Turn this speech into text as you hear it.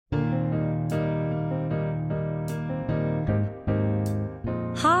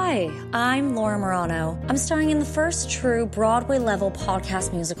Hi, I'm Laura Morano. I'm starring in the first true Broadway-level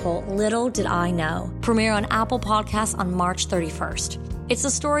podcast musical, Little Did I Know, premiere on Apple Podcasts on March 31st. It's the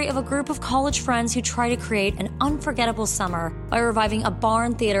story of a group of college friends who try to create an unforgettable summer by reviving a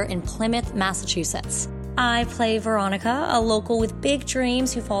barn theater in Plymouth, Massachusetts. I play Veronica, a local with big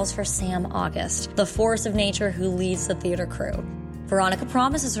dreams who falls for Sam August, the force of nature who leads the theater crew. Veronica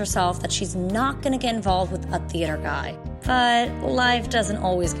promises herself that she's not going to get involved with a theater guy. But life doesn't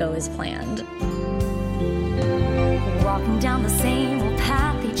always go as planned. Walking down the same old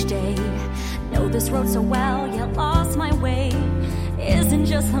path each day. Know this road so well, yet lost my way. Isn't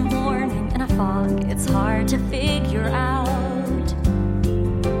just the morning in a fog, it's hard to figure out.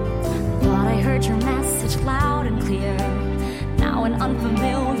 Thought I heard your message loud and clear. Now an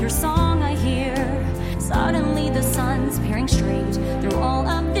unfamiliar song I hear. Suddenly the sun's peering straight through all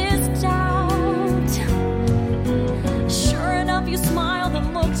of this doubt. Sure enough, you smiled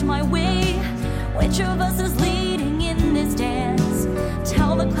and looked my way. Which of us is leading in this dance?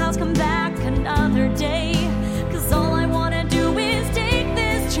 Tell the clouds come back another day. 'Cause all I wanna do is take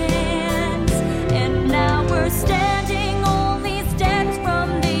this chance. And now we're standing only steps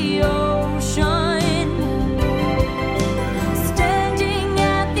from the ocean. Standing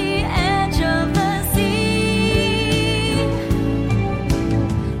at the edge of the sea.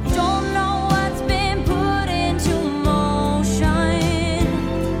 Don't know what's been put into motion.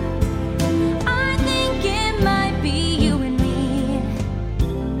 I think it might be you and me.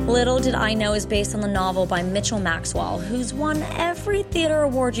 Little Did I Know is based on the novel by Mitchell Maxwell, who's won every theater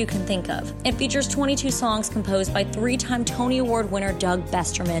award you can think of. It features 22 songs composed by three-time Tony Award winner Doug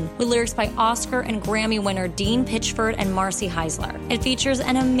Besterman, with lyrics by Oscar and Grammy winner Dean Pitchford and Marcy Heisler. It features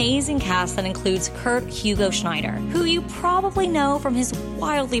an amazing cast that includes Kurt Hugo Schneider, who you probably know from his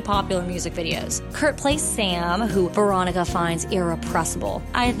wildly popular music videos. Kurt plays Sam, who Veronica finds irrepressible.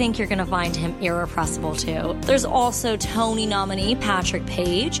 I think you're gonna find him irrepressible too. There's also Tony nominee Patrick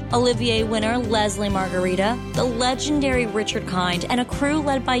Page, Olivier winner Leslie Margarita, the legendary Richard Kind, and a crew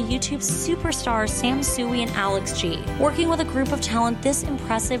led by YouTube superstars Sam Sui and Alex G. Working with a group of talent this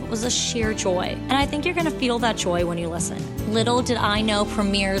impressive was a sheer joy, and I think you're going to feel that joy when you listen. Little Did I Know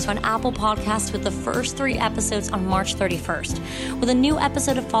premieres on Apple Podcasts with the first 3 episodes on March 31st, with a new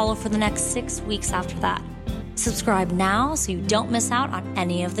episode to follow for the next 6 weeks after that. Subscribe now so you don't miss out on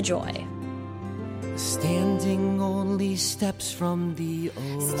any of the joy. Standing only steps from the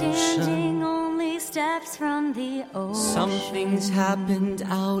ocean. Standing only steps from the ocean. Something's happened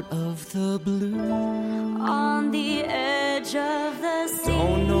out of the blue. On the edge of the sea.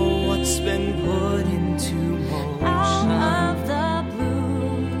 Don't know what's been put into motion. Out of the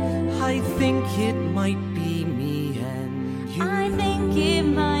blue. I think it might be me and you. I think it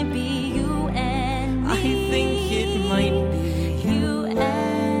might